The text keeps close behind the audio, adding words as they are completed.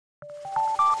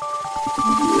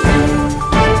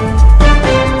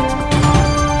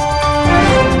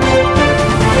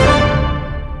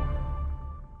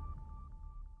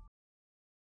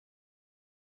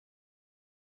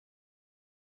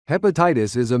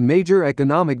Hepatitis is a major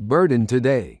economic burden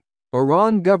today.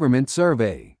 Iran government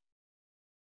survey.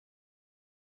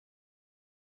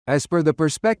 As per the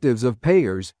perspectives of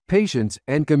payers, patients,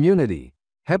 and community,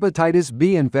 hepatitis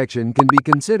B infection can be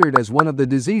considered as one of the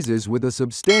diseases with a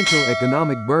substantial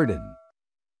economic burden.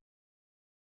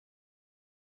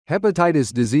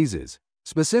 Hepatitis diseases,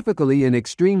 specifically in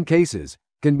extreme cases,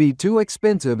 can be too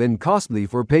expensive and costly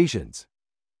for patients.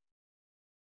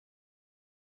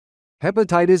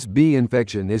 Hepatitis B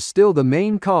infection is still the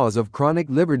main cause of chronic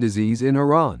liver disease in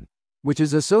Iran, which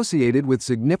is associated with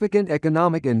significant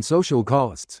economic and social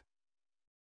costs.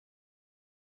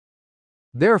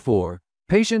 Therefore,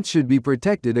 patients should be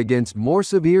protected against more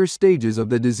severe stages of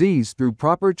the disease through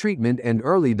proper treatment and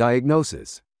early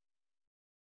diagnosis.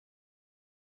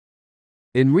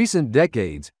 In recent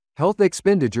decades, health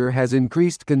expenditure has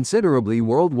increased considerably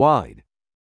worldwide.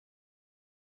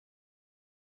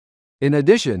 In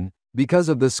addition, because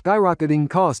of the skyrocketing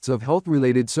costs of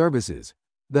health-related services,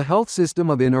 the health system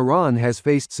of Iran has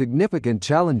faced significant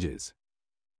challenges.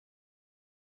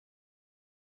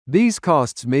 These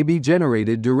costs may be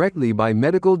generated directly by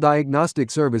medical diagnostic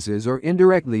services or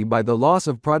indirectly by the loss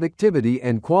of productivity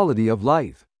and quality of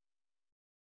life.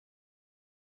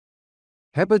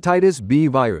 Hepatitis B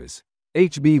virus,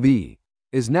 HBV,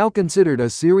 is now considered a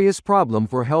serious problem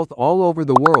for health all over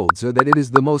the world, so that it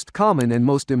is the most common and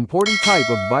most important type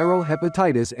of viral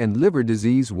hepatitis and liver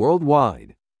disease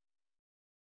worldwide.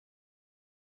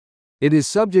 It is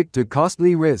subject to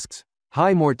costly risks,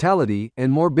 high mortality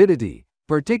and morbidity,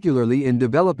 particularly in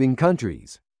developing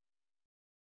countries.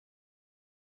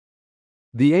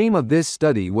 The aim of this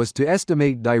study was to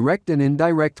estimate direct and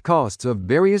indirect costs of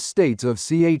various states of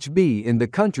CHB in the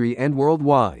country and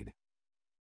worldwide.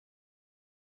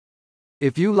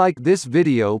 If you like this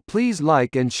video, please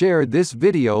like and share this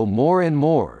video more and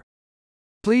more.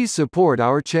 Please support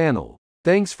our channel.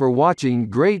 Thanks for watching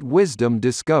Great Wisdom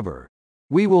Discover.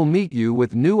 We will meet you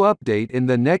with new update in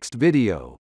the next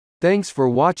video. Thanks for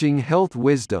watching Health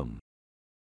Wisdom.